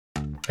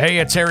Hey,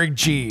 it's Eric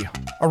G.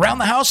 Around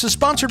the House is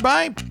sponsored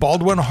by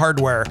Baldwin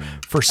Hardware.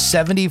 For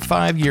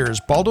 75 years,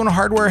 Baldwin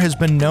Hardware has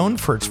been known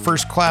for its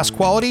first-class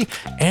quality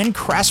and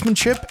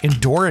craftsmanship in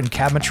door and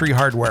cabinetry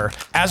hardware.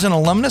 As an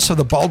alumnus of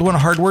the Baldwin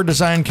Hardware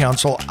Design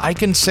Council, I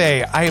can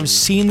say I have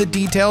seen the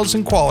details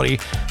and quality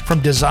from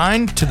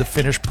design to the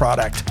finished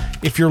product.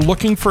 If you're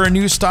looking for a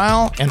new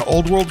style and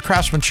old-world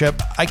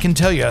craftsmanship, I can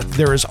tell you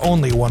there is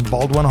only one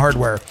Baldwin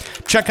Hardware.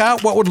 Check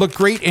out what would look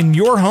great in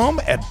your home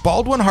at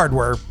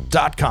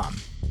baldwinhardware.com.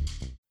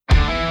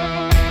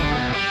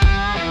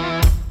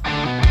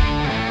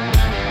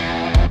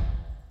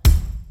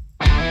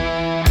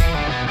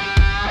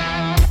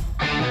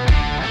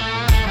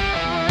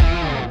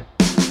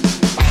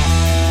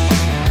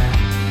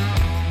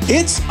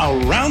 It's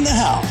Around the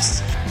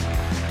House.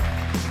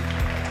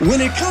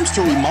 When it comes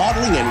to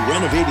remodeling and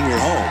renovating your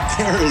home,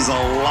 there is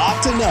a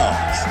lot to know,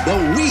 but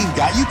we've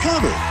got you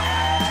covered.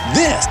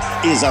 This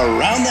is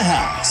Around the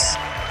House.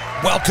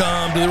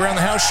 Welcome to the Around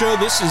the House show.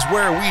 This is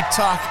where we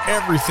talk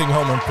everything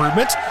home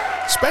improvement,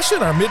 especially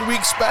in our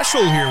midweek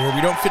special here where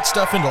we don't fit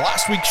stuff into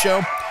last week's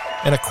show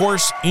and, of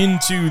course,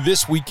 into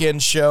this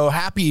weekend's show.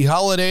 Happy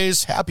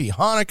holidays, happy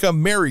Hanukkah,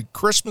 Merry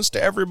Christmas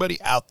to everybody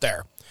out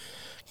there.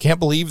 Can't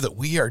believe that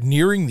we are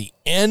nearing the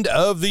end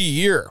of the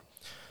year.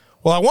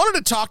 Well, I wanted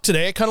to talk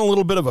today, kind of a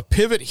little bit of a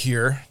pivot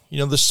here. You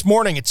know, this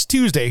morning, it's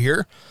Tuesday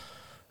here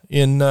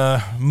in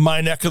my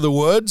neck of the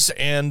woods.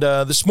 And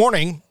this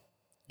morning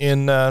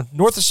in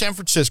north of San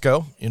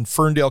Francisco, in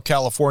Ferndale,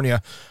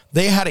 California,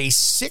 they had a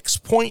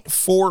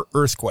 6.4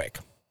 earthquake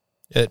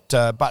at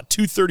about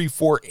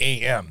 2:34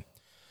 a.m.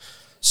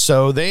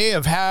 So they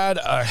have had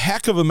a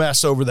heck of a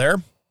mess over there.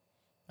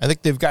 I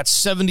think they've got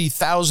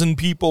 70,000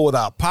 people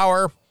without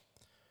power.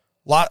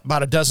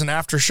 About a dozen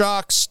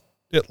aftershocks,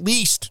 at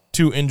least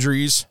 2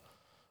 injuries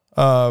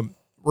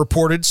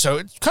reported. So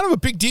it's kind of a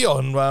big deal,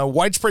 and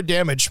widespread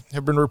damage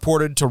have been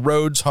reported to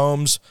roads,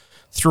 homes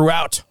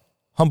throughout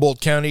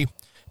Humboldt County.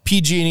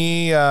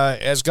 PG&E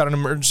has got an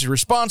emergency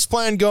response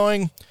plan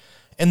going,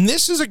 and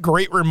this is a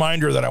great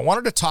reminder that I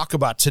wanted to talk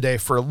about today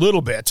for a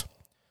little bit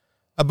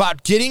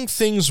about getting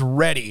things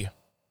ready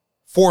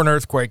for an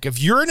earthquake.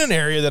 If you're in an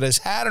area that has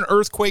had an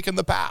earthquake in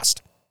the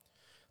past,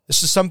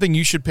 this is something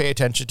you should pay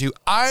attention to.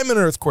 I'm in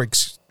an earthquake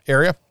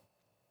area.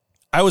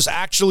 I was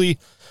actually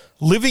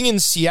living in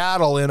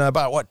Seattle in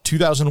about,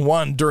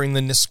 2001 during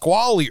the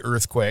Nisqually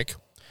earthquake.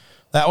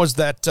 That was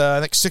that, I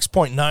think,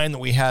 6.9 that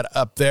we had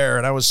up there,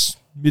 and I was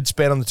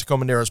mid-span on the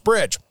Tacoma Narrows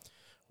Bridge,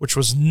 which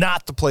was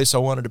not the place I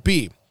wanted to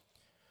be.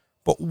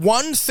 But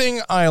one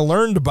thing I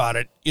learned about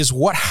it is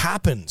what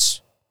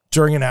happens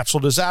during a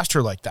natural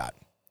disaster like that.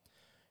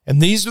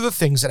 And these are the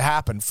things that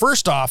happen.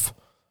 First off,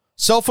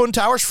 cell phone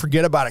towers,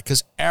 forget about it,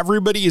 because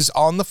everybody is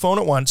on the phone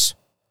at once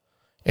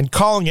and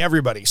calling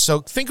everybody.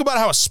 So think about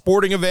how a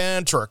sporting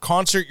event or a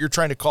concert, you're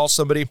trying to call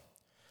somebody,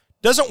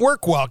 doesn't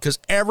work well because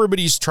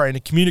everybody's trying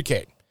to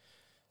communicate.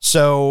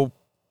 So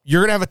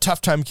you're going to have a tough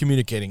time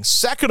communicating.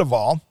 Second of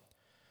all,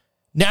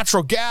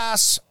 natural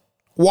gas,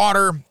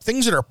 water,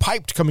 things that are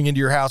piped coming into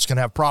your house can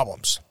have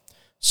problems.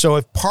 So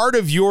if part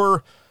of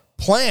your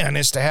plan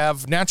is to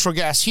have natural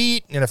gas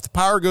heat, and if the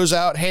power goes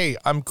out, hey,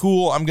 I'm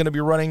cool, I'm going to be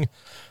running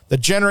the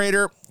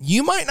generator,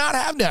 you might not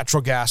have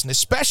natural gas. And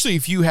especially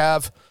if you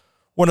have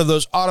one of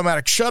those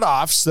automatic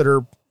shutoffs that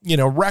are,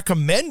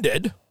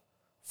 recommended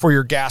for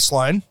your gas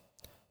line,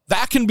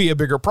 that can be a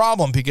bigger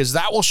problem because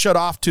that will shut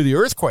off to the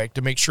earthquake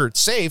to make sure it's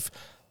safe.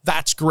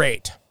 That's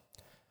great.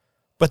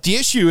 But the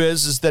issue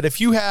is that if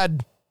you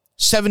had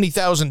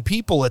 70,000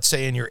 people, let's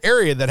say, in your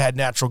area that had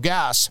natural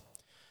gas,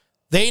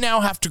 they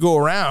now have to go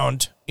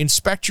around,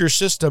 inspect your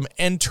system,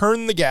 and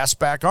turn the gas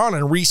back on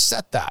and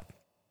reset that.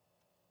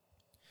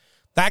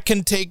 That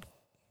can take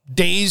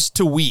days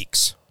to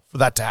weeks for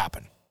that to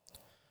happen.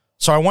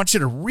 So I want you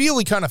to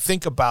really kind of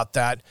think about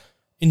that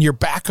in your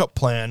backup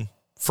plan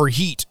for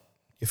heat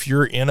if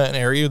you're in an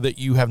area that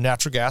you have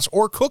natural gas,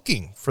 or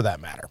cooking for that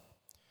matter.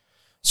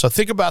 So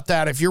think about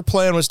that. If your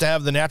plan was to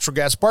have the natural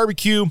gas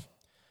barbecue,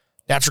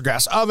 natural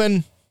gas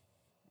oven,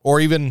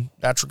 or even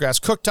natural gas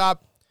cooktop,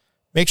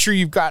 make sure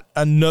you've got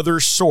another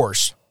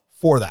source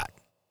for that.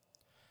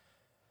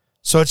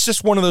 So it's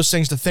just one of those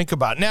things to think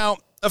about. Now,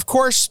 of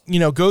course,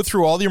 go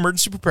through all the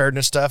emergency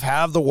preparedness stuff,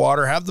 have the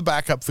water, have the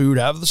backup food,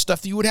 have the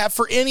stuff that you would have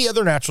for any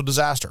other natural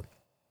disaster.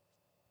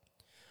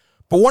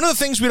 But one of the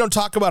things we don't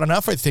talk about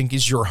enough, I think,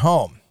 is your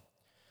home.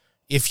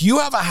 If you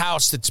have a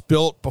house that's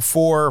built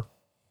before,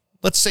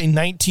 let's say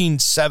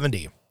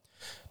 1970,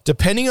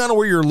 depending on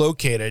where you're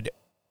located,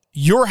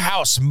 your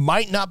house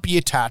might not be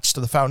attached to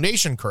the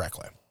foundation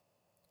correctly.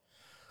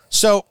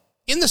 So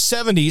in the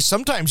 70s,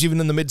 sometimes even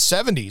in the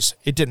mid-70s,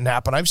 it didn't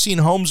happen. I've seen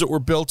homes that were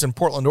built in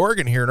Portland,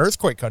 Oregon, here in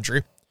earthquake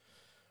country,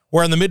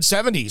 where in the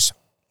mid-70s,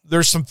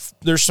 there's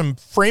some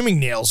framing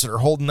nails that are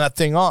holding that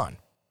thing on,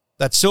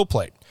 that sill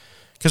plate.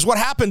 Because what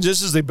happens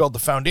is they build the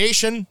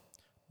foundation.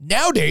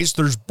 Nowadays,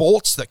 there's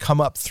bolts that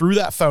come up through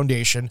that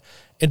foundation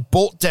and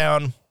bolt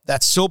down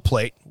that sill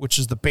plate, which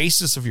is the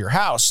basis of your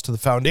house, to the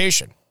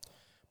foundation.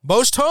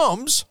 Most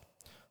homes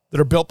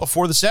that are built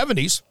before the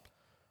 70s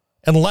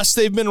unless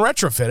they've been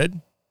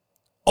retrofitted,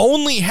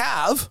 only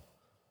have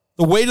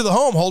the weight of the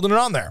home holding it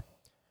on there.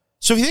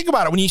 So if you think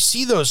about it, when you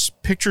see those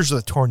pictures of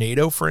the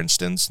tornado, for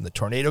instance, and the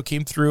tornado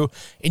came through,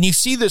 and you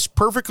see this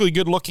perfectly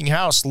good-looking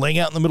house laying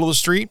out in the middle of the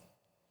street,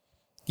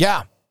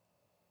 yeah,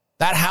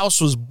 that house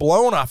was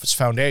blown off its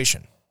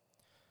foundation.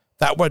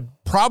 That would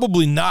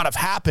probably not have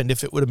happened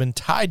if it would have been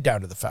tied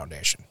down to the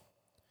foundation.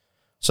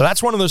 So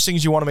that's one of those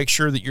things you want to make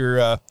sure that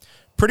you're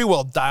pretty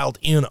well dialed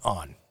in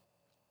on.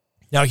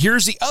 Now,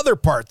 here's the other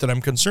part that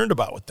I'm concerned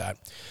about with that,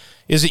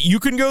 is that you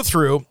can go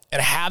through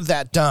and have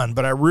that done,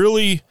 but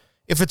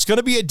if it's going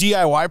to be a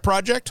DIY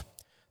project,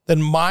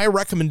 then my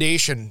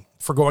recommendation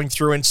for going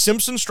through, and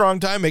Simpson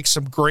Strong-Tie makes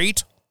some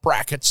great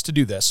brackets to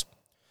do this,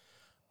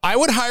 I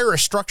would hire a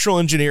structural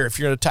engineer if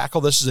you're going to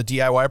tackle this as a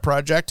DIY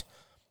project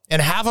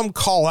and have them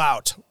call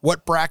out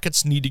what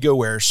brackets need to go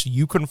where so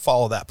you can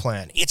follow that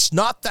plan. It's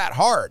not that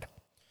hard,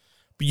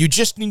 but you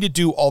just need to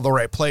do all the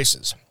right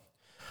places.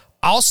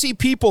 I'll see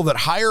people that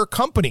hire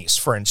companies,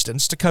 for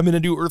instance, to come in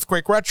and do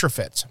earthquake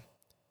retrofits.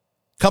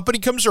 Company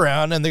comes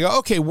around and they go,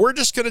 okay, we're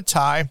just going to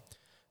tie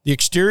the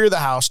exterior of the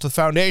house to the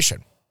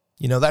foundation.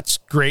 You know, that's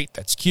great.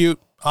 That's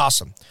cute.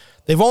 Awesome.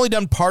 They've only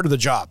done part of the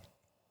job.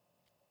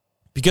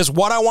 Because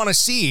what I want to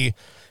see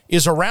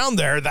is around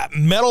there, that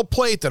metal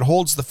plate that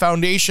holds the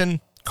foundation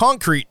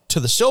concrete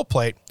to the sill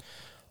plate.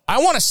 I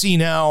want to see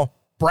now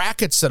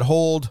brackets that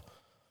hold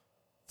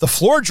the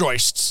floor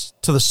joists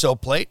to the sill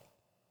plate.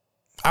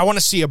 I want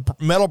to see a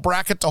metal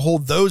bracket to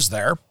hold those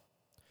there.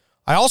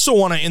 I also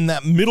want to, in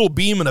that middle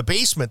beam in a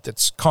basement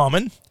that's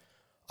common,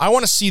 I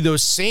want to see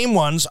those same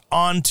ones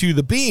onto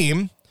the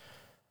beam,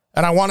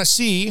 and I want to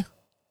see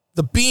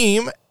the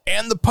beam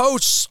and the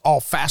posts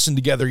all fastened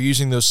together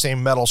using those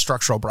same metal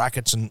structural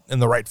brackets and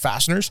the right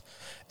fasteners,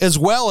 as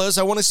well as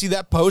I want to see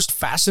that post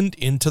fastened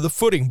into the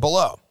footing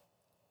below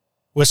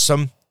with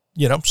some,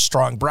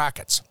 strong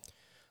brackets.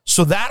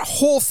 So that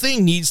whole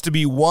thing needs to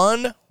be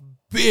one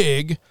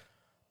big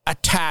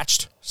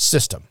attached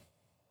system.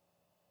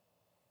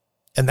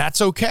 And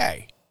that's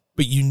okay,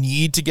 but you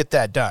need to get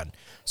that done.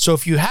 So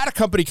if you had a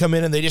company come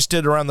in and they just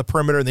did it around the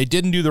perimeter and they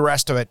didn't do the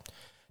rest of it,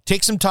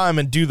 take some time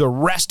and do the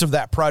rest of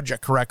that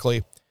project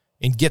correctly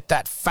and get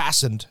that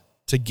fastened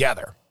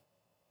together.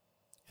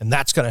 And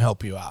that's going to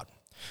help you out.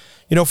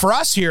 For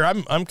us here,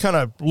 I'm kind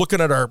of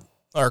looking at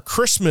our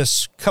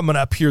Christmas coming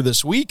up here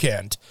this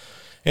weekend.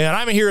 And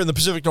I'm here in the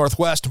Pacific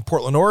Northwest in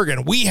Portland,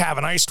 Oregon. We have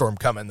an ice storm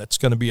coming that's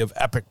going to be of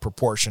epic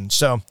proportion.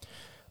 So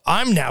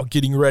I'm now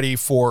getting ready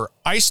for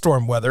ice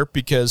storm weather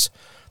because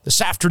this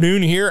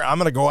afternoon here, I'm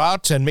going to go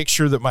out and make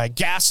sure that my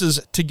gas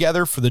is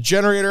together for the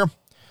generator.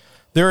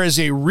 There is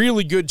a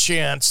really good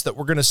chance that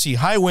we're going to see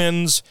high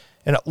winds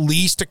and at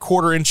least a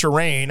 1/4 inch of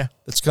rain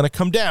that's going to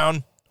come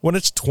down when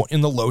it's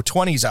in the low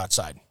 20s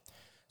outside.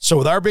 So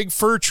with our big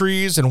fir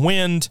trees and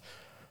wind,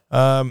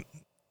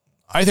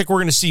 I think we're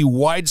going to see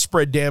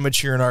widespread damage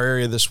here in our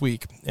area this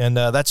week. And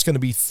that's going to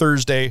be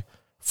Thursday,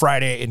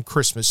 Friday, and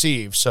Christmas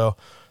Eve. So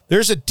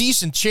there's a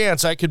decent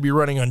chance I could be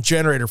running on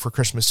generator for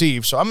Christmas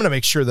Eve. So I'm going to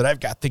make sure that I've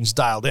got things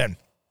dialed in.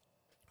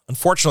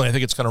 Unfortunately, I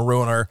think it's going to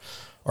ruin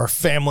our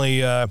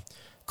family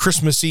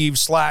Christmas Eve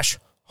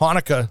 /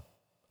 Hanukkah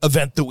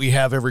event that we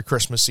have every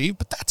Christmas Eve,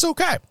 but that's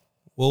okay.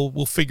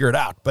 We'll figure it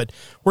out. But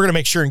we're going to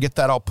make sure and get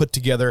that all put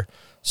together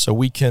so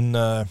we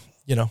can,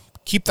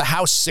 keep the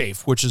house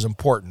safe, which is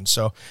important.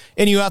 So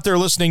any of you out there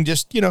listening,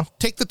 just,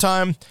 take the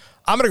time.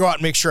 I'm going to go out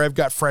and make sure I've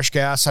got fresh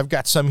gas. I've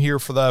got some here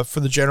for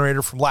the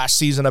generator from last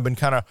season. I've been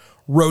kind of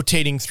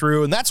rotating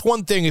through. And that's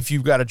one thing, if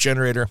you've got a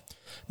generator,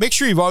 make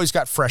sure you've always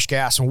got fresh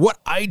gas. And what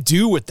I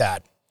do with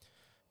that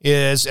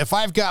is if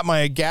I've got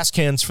my gas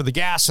cans for the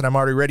gas and I'm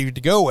already ready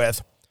to go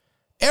with,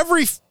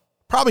 every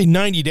probably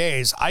 90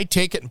 days, I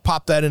take it and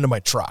pop that into my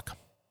truck.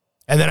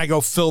 And then I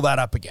go fill that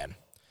up again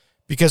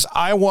because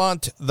I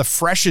want the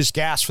freshest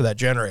gas for that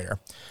generator.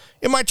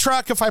 In my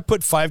truck, if I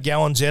put 5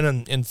 gallons in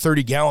and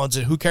 30 gallons,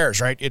 who cares,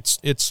 right?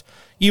 It's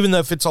even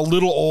if it's a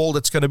little old,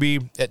 it's going to be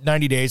at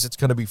 90 days, it's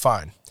going to be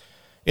fine.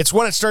 It's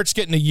when it starts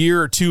getting a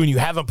year or two and you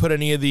haven't put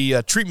any of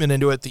the treatment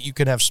into it that you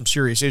can have some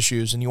serious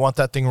issues, and you want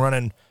that thing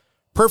running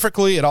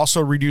perfectly. It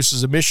also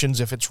reduces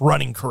emissions if it's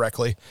running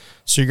correctly.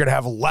 So you're going to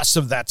have less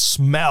of that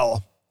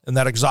smell and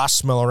that exhaust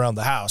smell around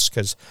the house.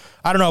 Because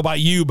I don't know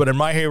about you, but in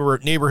my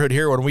neighborhood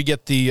here, when we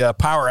get the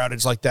power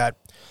outage like that,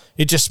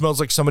 it just smells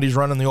like somebody's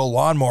running the old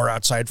lawnmower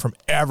outside from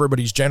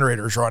everybody's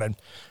generators running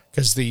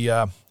because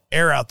the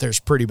air out there is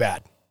pretty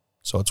bad.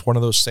 So it's one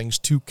of those things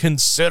to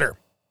consider.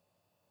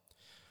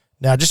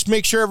 Now, just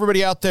make sure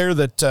everybody out there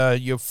that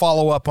you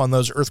follow up on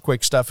those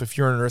earthquake stuff. If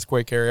you're in an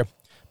earthquake area,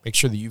 make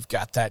sure that you've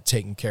got that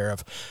taken care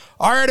of.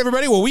 All right,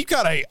 everybody. Well, we've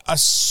got a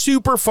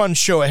super fun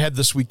show ahead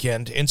this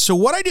weekend. And so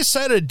what I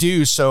decided to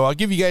do, so I'll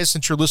give you guys,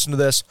 since you're listening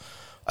to this,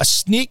 a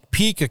sneak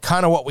peek of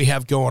kind of what we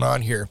have going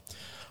on here.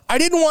 I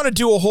didn't want to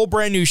do a whole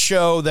brand new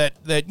show that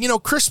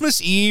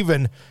Christmas Eve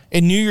and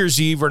New Year's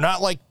Eve are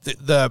not like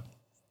the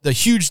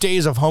huge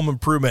days of home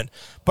improvement,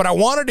 but I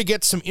wanted to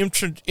get some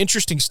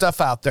interesting stuff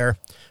out there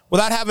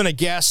without having a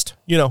guest,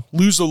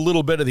 lose a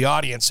little bit of the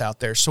audience out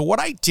there. So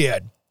what I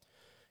did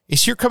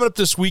is here coming up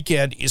this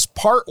weekend is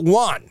part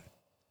 1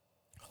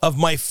 of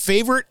my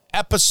favorite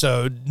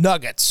episode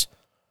nuggets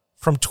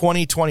from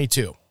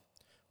 2022,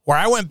 where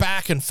I went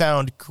back and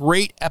found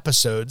great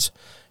episodes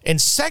and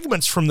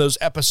segments from those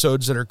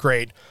episodes that are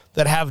great,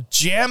 that have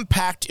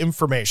jam-packed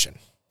information.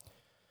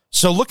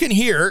 So looking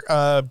here,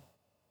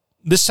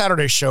 this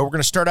Saturday's show, we're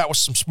going to start out with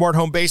some smart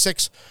home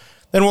basics.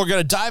 Then we're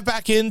going to dive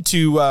back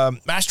into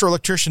master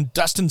electrician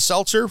Dustin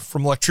Seltzer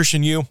from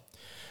Electrician U.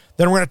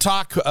 Then we're going to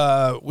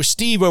talk with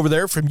Steve over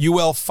there from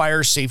UL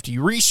Fire Safety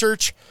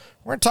Research.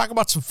 We're going to talk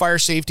about some fire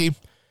safety.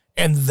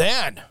 And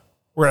then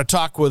we're going to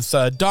talk with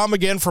Dom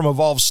again from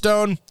Evolve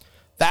Stone.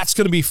 That's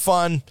going to be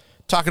fun,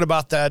 talking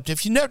about that.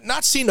 If you've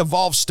not seen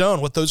Evolve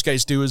Stone, what those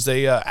guys do is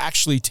they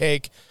actually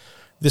take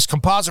this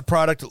composite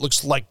product that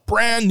looks like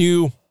brand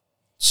new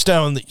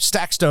stone,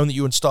 stack stone that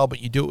you install, but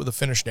you do it with a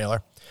finish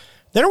nailer.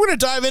 Then we're going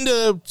to dive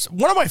into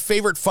one of my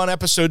favorite fun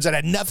episodes that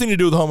had nothing to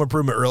do with home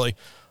improvement, really.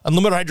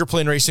 Unlimited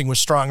Hydroplane Racing with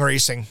Strong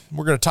Racing.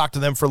 We're going to talk to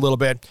them for a little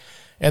bit.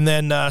 And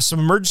then some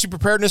emergency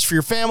preparedness for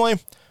your family.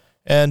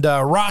 And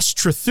Ross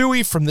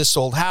Trethui from This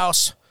Old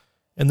House.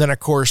 And then, of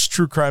course,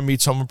 True Crime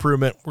Meets Home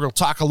Improvement. We're going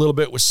to talk a little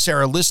bit with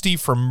Sarah Listy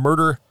from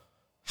Murder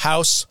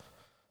House.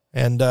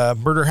 And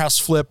Murder House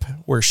Flip,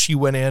 where she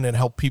went in and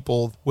helped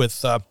people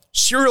with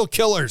serial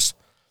killers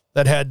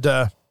that had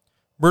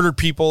murdered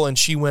people, and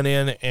she went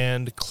in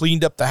and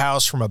cleaned up the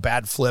house from a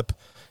bad flip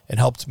and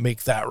helped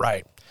make that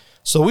right.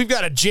 So we've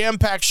got a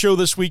jam-packed show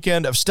this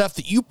weekend of stuff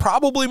that you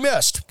probably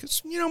missed,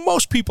 because,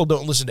 most people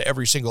don't listen to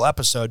every single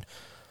episode.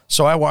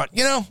 So I want,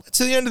 it's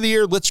the end of the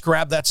year, let's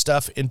grab that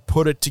stuff and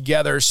put it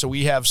together so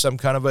we have some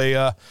kind of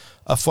a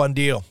fun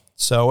deal.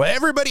 So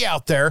everybody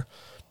out there,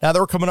 now that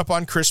we're coming up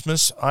on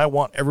Christmas, I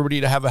want everybody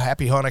to have a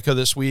happy Hanukkah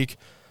this week.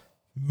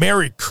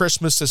 Merry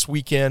Christmas this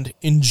weekend.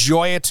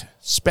 Enjoy it.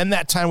 Spend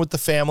that time with the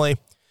family.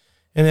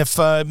 And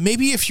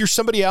if you're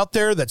somebody out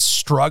there that's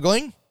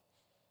struggling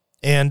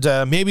and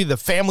maybe the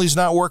family's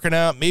not working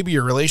out, maybe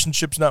your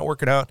relationship's not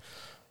working out,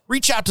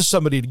 reach out to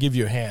somebody to give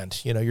you a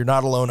hand. You're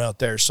not alone out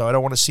there. So I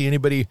don't want to see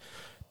anybody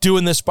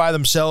doing this by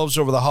themselves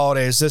over the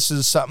holidays. This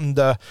is something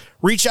to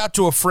reach out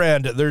to a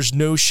friend. There's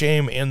no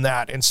shame in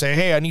that, and say,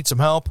 hey, I need some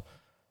help.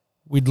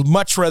 We'd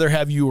much rather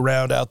have you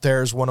around out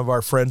there as one of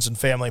our friends and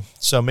family.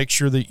 So make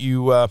sure that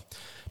you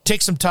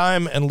take some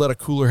time and let a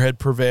cooler head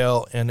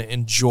prevail and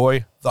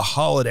enjoy the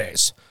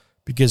holidays,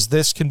 because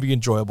this can be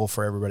enjoyable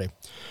for everybody.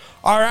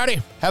 All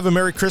righty. Have a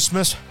Merry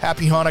Christmas.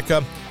 Happy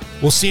Hanukkah.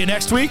 We'll see you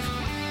next week.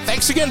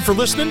 Thanks again for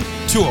listening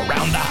to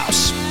Around the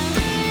House.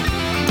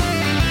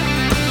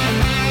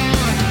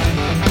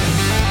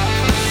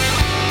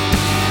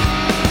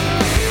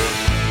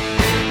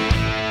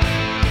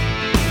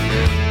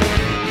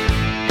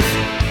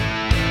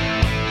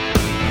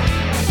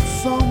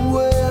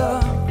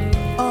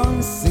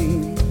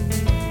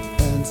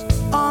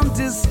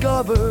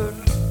 Undiscovered,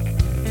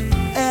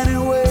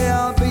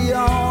 anywhere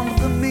beyond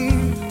the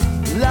mean.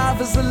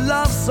 Life is a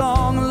love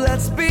song,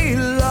 let's be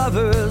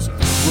lovers.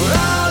 We're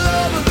all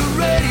over the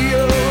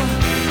radio.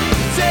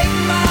 Take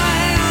my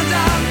hand,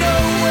 I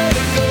know where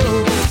to go.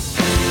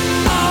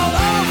 All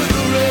over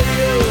the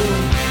radio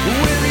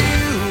with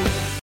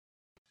you.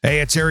 Hey,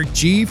 it's Eric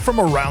G. from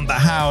Around the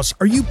House.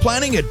 Are you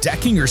planning a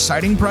decking or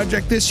siding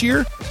project this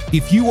year?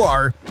 If you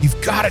are, you've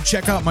got to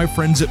check out my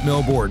friends at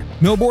Millboard.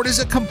 Millboard is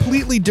a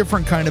completely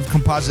different kind of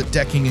composite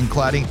decking and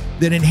cladding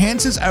that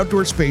enhances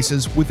outdoor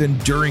spaces with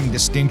enduring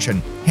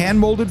distinction.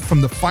 Hand-molded from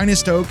the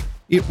finest oak,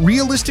 it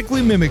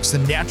realistically mimics the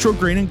natural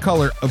grain and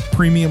color of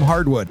premium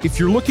hardwood. If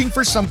you're looking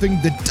for something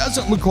that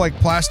doesn't look like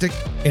plastic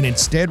and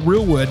instead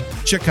real wood,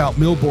 check out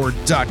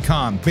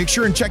millboard.com. Make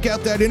sure and check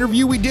out that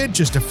interview we did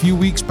just a few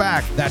weeks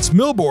back. That's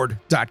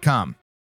millboard.com.